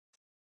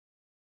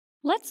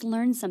Let's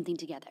learn something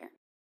together.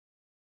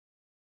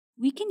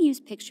 We can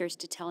use pictures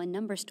to tell a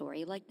number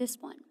story like this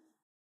one.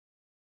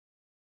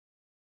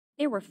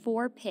 There were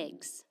 4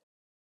 pigs.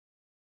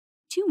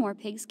 2 more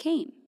pigs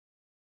came.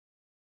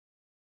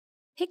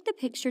 Pick the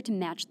picture to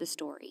match the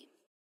story.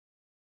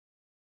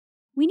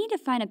 We need to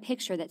find a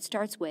picture that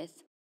starts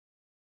with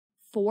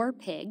 4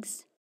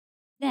 pigs,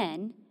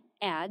 then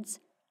adds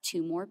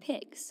 2 more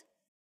pigs.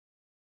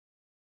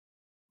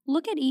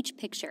 Look at each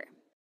picture.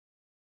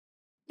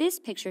 This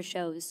picture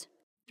shows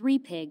 3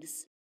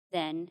 pigs,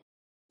 then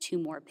 2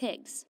 more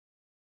pigs.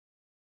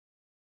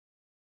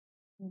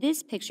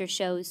 This picture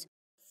shows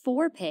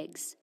 4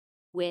 pigs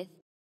with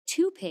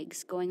 2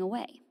 pigs going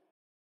away.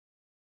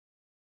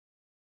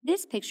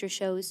 This picture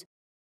shows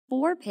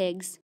 4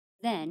 pigs,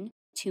 then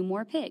 2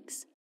 more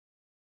pigs.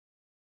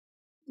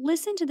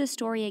 Listen to the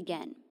story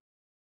again.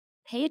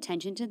 Pay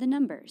attention to the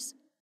numbers.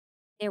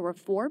 There were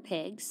 4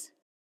 pigs.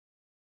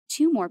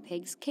 2 more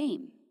pigs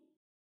came.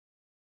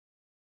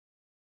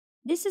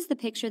 This is the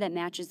picture that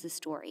matches the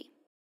story.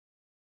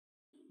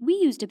 We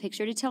used a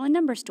picture to tell a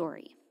number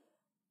story.